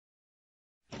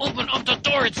Open up the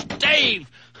door. It's Dave.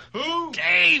 Who?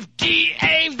 Dave.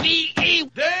 D-A-V-E.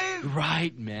 Dave?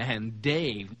 Right, man.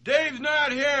 Dave. Dave's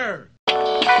not here.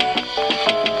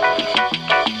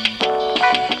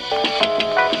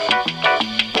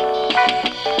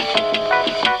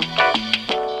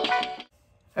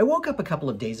 I woke up a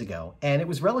couple of days ago, and it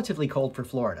was relatively cold for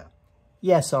Florida.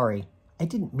 Yeah, sorry, I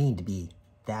didn't mean to be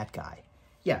that guy.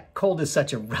 Yeah, cold is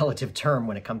such a relative term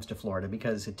when it comes to Florida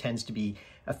because it tends to be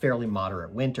a fairly moderate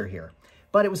winter here.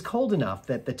 But it was cold enough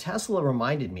that the Tesla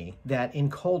reminded me that in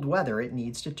cold weather, it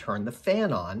needs to turn the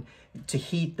fan on to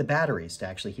heat the batteries, to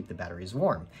actually keep the batteries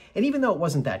warm. And even though it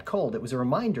wasn't that cold, it was a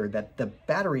reminder that the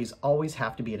batteries always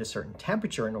have to be at a certain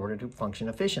temperature in order to function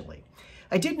efficiently.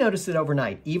 I did notice that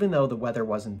overnight, even though the weather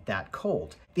wasn't that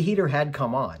cold, the heater had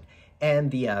come on,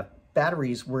 and the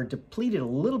batteries were depleted a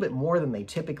little bit more than they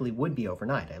typically would be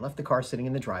overnight. I left the car sitting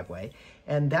in the driveway,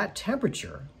 and that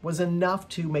temperature was enough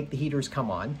to make the heaters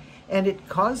come on, and it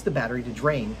caused the battery to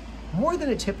drain more than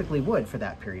it typically would for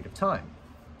that period of time.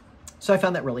 So I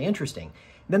found that really interesting.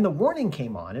 Then the warning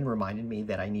came on and reminded me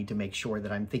that I need to make sure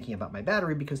that I'm thinking about my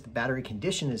battery because the battery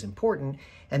condition is important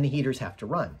and the heaters have to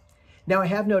run. Now, I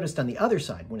have noticed on the other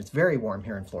side, when it's very warm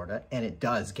here in Florida, and it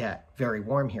does get very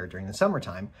warm here during the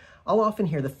summertime, I'll often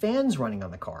hear the fans running on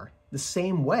the car the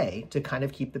same way to kind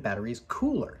of keep the batteries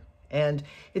cooler. And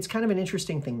it's kind of an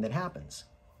interesting thing that happens.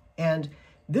 And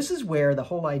this is where the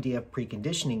whole idea of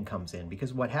preconditioning comes in,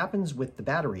 because what happens with the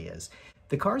battery is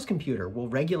the car's computer will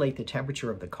regulate the temperature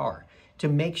of the car to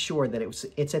make sure that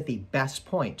it's at the best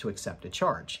point to accept a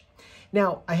charge.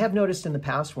 Now, I have noticed in the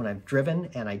past when I've driven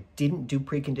and I didn't do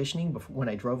preconditioning when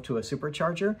I drove to a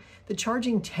supercharger, the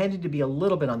charging tended to be a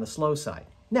little bit on the slow side.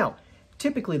 Now,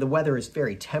 typically the weather is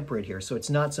very temperate here, so it's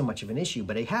not so much of an issue,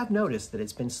 but I have noticed that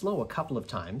it's been slow a couple of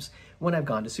times when I've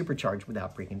gone to supercharge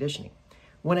without preconditioning.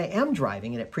 When I am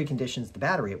driving and it preconditions the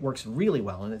battery, it works really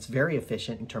well and it's very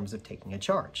efficient in terms of taking a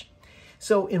charge.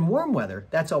 So in warm weather,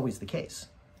 that's always the case.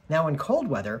 Now in cold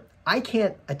weather, I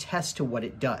can't attest to what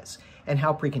it does and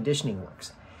how preconditioning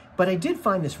works. But I did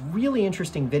find this really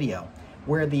interesting video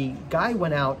where the guy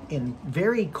went out in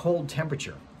very cold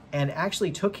temperature and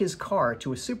actually took his car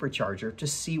to a supercharger to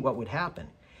see what would happen.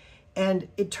 And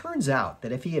it turns out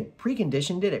that if he had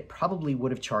preconditioned it, it probably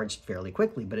would have charged fairly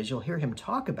quickly. But as you'll hear him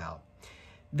talk about,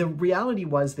 the reality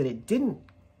was that it didn't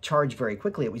charge very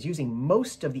quickly. It was using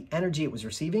most of the energy it was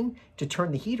receiving to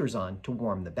turn the heaters on to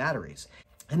warm the batteries.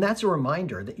 And that's a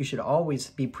reminder that you should always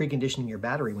be preconditioning your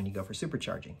battery when you go for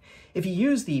supercharging. If you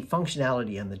use the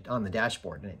functionality on the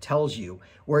dashboard and it tells you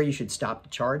where you should stop to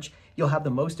charge, you'll have the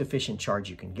most efficient charge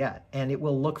you can get. And it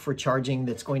will look for charging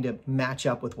that's going to match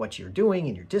up with what you're doing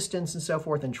and your distance and so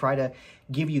forth and try to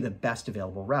give you the best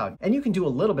available route. And you can do a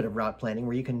little bit of route planning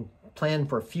where you can plan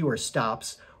for fewer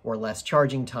stops or less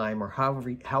charging time or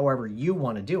however you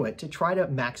want to do it to try to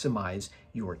maximize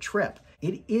your trip.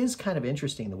 It is kind of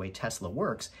interesting the way Tesla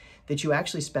works, that you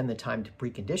actually spend the time to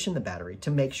precondition the battery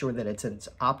to make sure that it's at its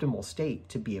optimal state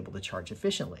to be able to charge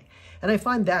efficiently. And I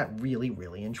find that really,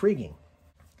 really intriguing.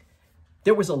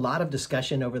 There was a lot of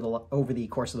discussion over the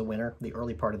course of the winter, the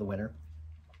early part of the winter,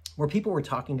 where people were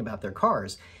talking about their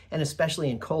cars, and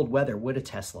especially in cold weather, would a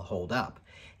Tesla hold up?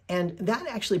 And that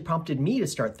actually prompted me to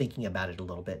start thinking about it a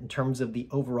little bit in terms of the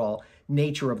overall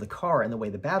nature of the car and the way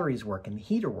the batteries work and the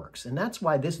heater works. And that's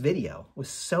why this video was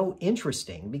so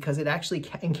interesting, because it actually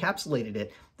encapsulated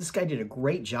it. This guy did a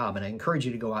great job, and I encourage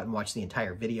you to go out and watch the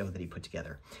entire video that he put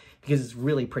together because it's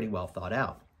really pretty well thought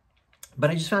out. But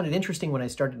I just found it interesting when I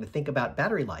started to think about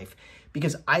battery life,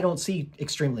 because I don't see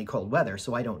extremely cold weather,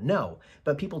 so I don't know.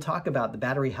 But people talk about the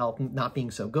battery health not being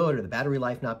so good or the battery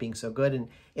life not being so good. And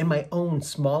in my own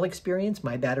small experience,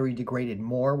 my battery degraded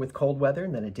more with cold weather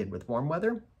than it did with warm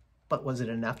weather. But was it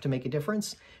enough to make a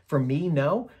difference? For me,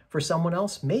 no. For someone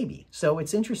else, maybe. So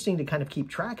it's interesting to kind of keep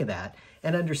track of that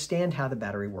and understand how the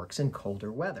battery works in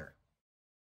colder weather.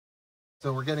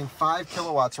 So we're getting 5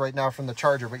 kilowatts right now from the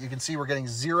charger, but you can see we're getting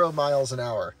 0 miles an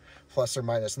hour, plus or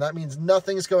minus. And that means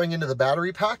nothing's going into the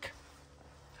battery pack,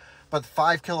 but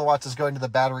 5 kilowatts is going to the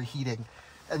battery heating.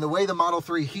 And the way the Model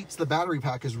 3 heats the battery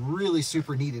pack is really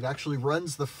super neat. It actually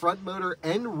runs the front motor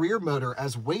and rear motor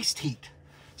as waste heat.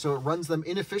 So it runs them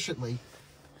inefficiently,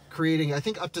 creating, I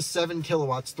think, up to 7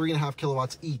 kilowatts, 3.5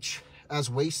 kilowatts each as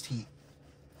waste heat.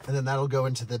 And then that'll go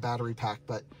into the battery pack.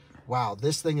 But wow,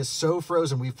 this thing is so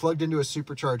frozen. We've plugged into a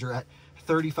supercharger at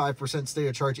 35% state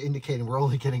of charge, indicating we're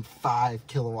only getting 5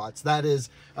 kilowatts. That is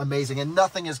amazing. And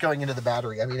nothing is going into the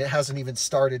battery. I mean, it hasn't even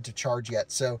started to charge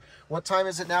yet. So what time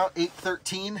is it now?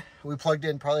 8:13. We plugged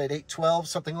in probably at 8:12,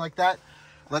 something like that.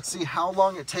 Let's see how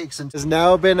long it takes. And it's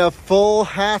now been a full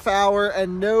half hour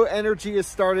and no energy has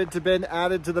started to been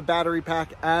added to the battery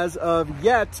pack as of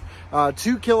yet.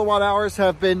 2 kilowatt hours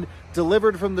have been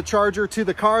delivered from the charger to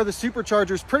the car. The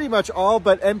supercharger's pretty much all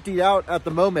but emptied out at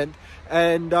the moment.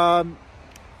 And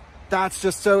that's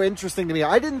just so interesting to me.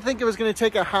 I didn't think it was going to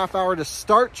take a half hour to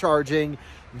start charging.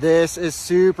 This is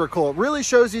super cool. It really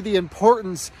shows you the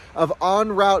importance of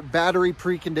en-route battery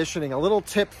preconditioning. A little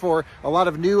tip for a lot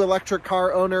of new electric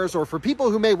car owners, or for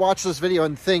people who may watch this video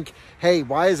and think, hey,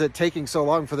 why is it taking so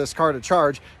long for this car to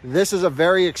charge? This is a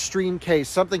very extreme case,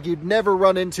 something you'd never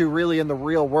run into really in the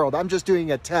real world. I'm just doing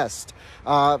a test.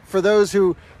 For those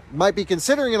who might be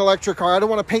considering an electric car, I don't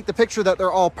want to paint the picture that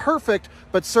they're all perfect,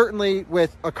 but certainly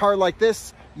with a car like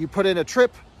this, you put in a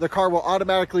trip, the car will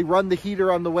automatically run the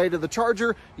heater on the way to the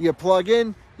charger. You plug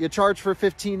in, you charge for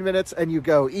 15 minutes, and you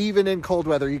go. Even in cold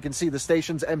weather, you can see the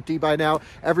station's empty by now.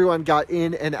 Everyone got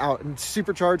in and out. And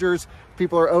superchargers,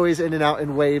 people are always in and out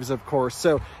in waves, of course.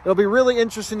 So it'll be really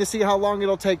interesting to see how long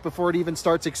it'll take before it even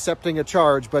starts accepting a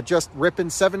charge. But just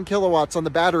ripping 7 kilowatts on the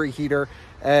battery heater.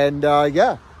 And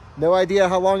yeah, no idea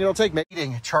how long it'll take.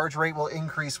 Charge rate will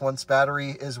increase once battery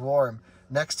is warm.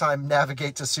 Next time,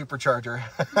 navigate to supercharger.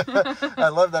 I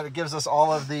love that it gives us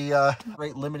all of the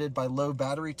rate limited by low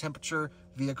battery temperature.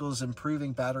 Vehicles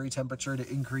improving battery temperature to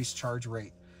increase charge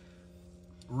rate.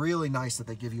 Really nice that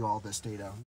they give you all this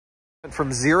data.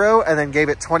 From 0 and then gave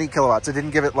it 20 kilowatts. It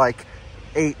didn't give it like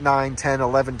 8, 9, 10,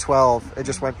 11, 12. It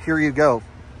just went, here you go.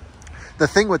 The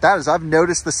thing with that is I've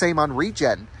noticed the same on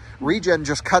regen. Regen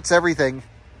just cuts everything.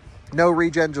 No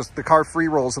regen, just the car free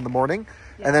rolls in the morning.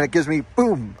 Yeah. And then it gives me,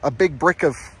 boom, a big brick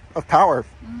of power.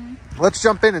 Let's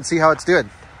jump in and see how it's doing.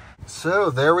 So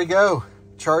there we go.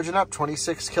 Charging up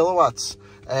 26 kilowatts.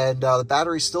 And the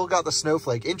battery still got the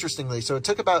snowflake, interestingly. So it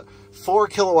took about 4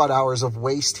 kilowatt hours of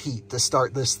waste heat to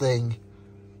start this thing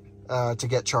to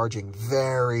get charging.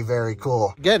 Very, very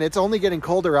cool. Again, it's only getting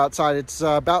colder outside. It's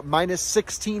about minus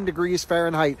 16 degrees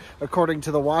Fahrenheit, according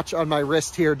to the watch on my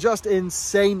wrist here. Just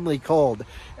insanely cold.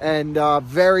 And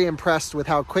very impressed with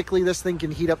how quickly this thing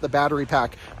can heat up the battery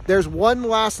pack. There's one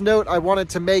last note I wanted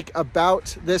to make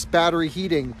about this battery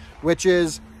heating, which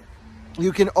is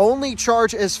you can only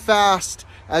charge as fast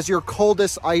as your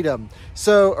coldest item,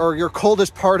 or your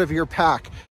coldest part of your pack.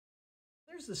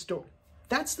 There's the story.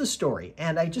 That's the story.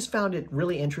 And I just found it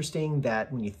really interesting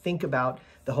that when you think about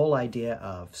the whole idea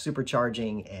of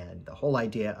supercharging and the whole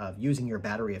idea of using your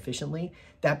battery efficiently,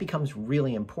 that becomes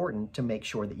really important to make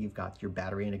sure that you've got your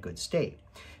battery in a good state.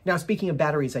 Now, speaking of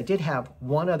batteries, I did have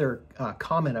one other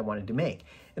comment I wanted to make,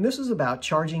 and this was about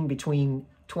charging between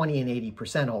 20 and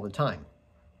 80% all the time.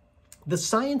 The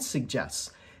science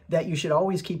suggests that you should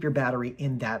always keep your battery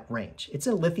in that range. It's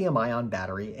a lithium-ion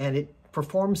battery, and it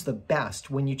performs the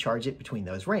best when you charge it between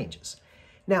those ranges.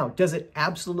 Now, does it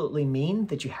absolutely mean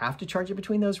that you have to charge it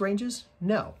between those ranges?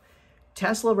 No.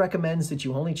 Tesla recommends that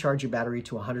you only charge your battery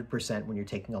to 100% when you're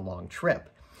taking a long trip.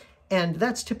 And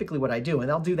that's typically what I do, and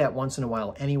I'll do that once in a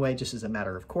while anyway, just as a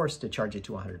matter of course, to charge it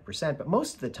to 100%. But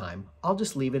most of the time, I'll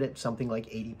just leave it at something like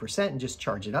 80% and just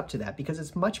charge it up to that because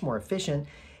it's much more efficient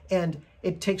and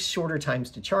it takes shorter times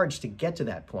to charge to get to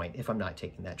that point if I'm not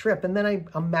taking that trip. And then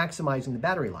I'm maximizing the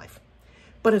battery life.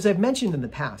 But as I've mentioned in the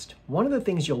past, one of the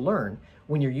things you'll learn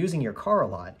when you're using your car a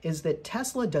lot is that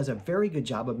Tesla does a very good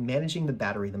job of managing the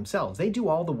battery themselves. They do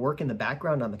all the work in the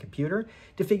background on the computer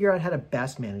to figure out how to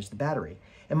best manage the battery.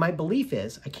 And my belief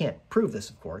is, I can't prove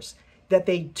this of course, that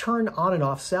they turn on and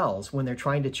off cells when they're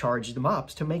trying to charge them up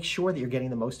to make sure that you're getting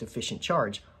the most efficient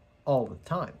charge all the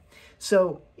time.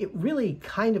 So it really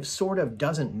kind of sort of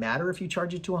doesn't matter if you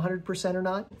charge it to 100% or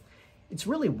not. It's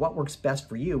really what works best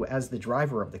for you as the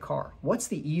driver of the car. What's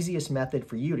the easiest method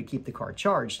for you to keep the car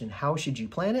charged and how should you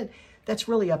plan it? That's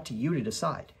really up to you to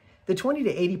decide. The 20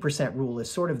 to 80% rule is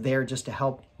sort of there just to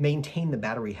help maintain the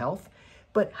battery health,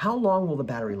 but how long will the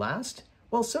battery last?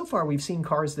 Well, so far we've seen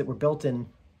cars that were built in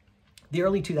the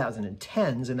early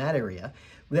 2010s in that area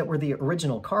that were the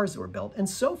original cars that were built, and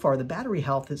so far the battery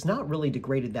health has not really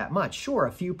degraded that much. Sure,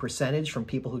 a few percentage from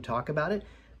people who talk about it,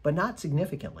 but not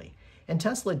significantly. And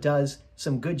Tesla does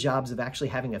some good jobs of actually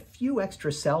having a few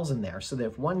extra cells in there so that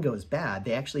if one goes bad,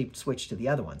 they actually switch to the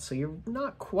other one. So you're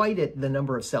not quite at the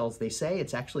number of cells they say,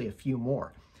 it's actually a few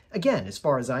more. Again, as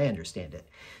far as I understand it.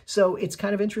 So it's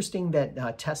kind of interesting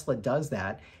that Tesla does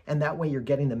that, and that way you're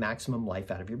getting the maximum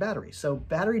life out of your battery. So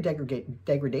battery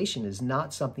degradation is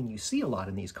not something you see a lot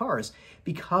in these cars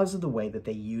because of the way that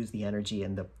they use the energy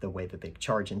and the way that they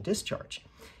charge and discharge.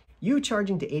 You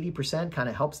charging to 80% kind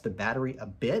of helps the battery a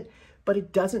bit, but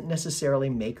it doesn't necessarily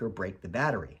make or break the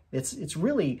battery. It's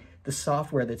really the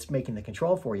software that's making the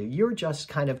control for you. You're just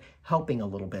kind of helping a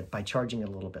little bit by charging it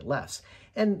a little bit less.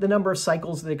 And the number of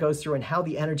cycles that it goes through and how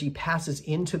the energy passes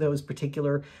into those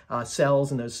particular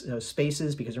cells and those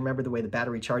spaces, because remember the way the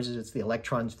battery charges, it's the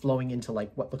electrons flowing into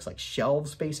like what looks like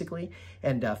shelves basically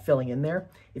and filling in there.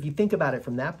 If you think about it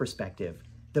from that perspective,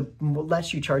 the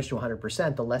less you charge to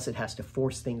 100%, the less it has to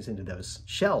force things into those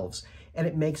shelves. And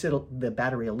it makes the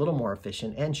battery a little more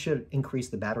efficient and should increase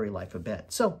the battery life a bit.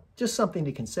 So just something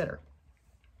to consider.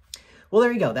 Well,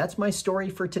 there you go. That's my story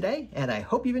for today, and I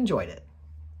hope you've enjoyed it.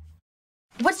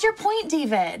 What's your point,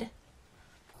 David?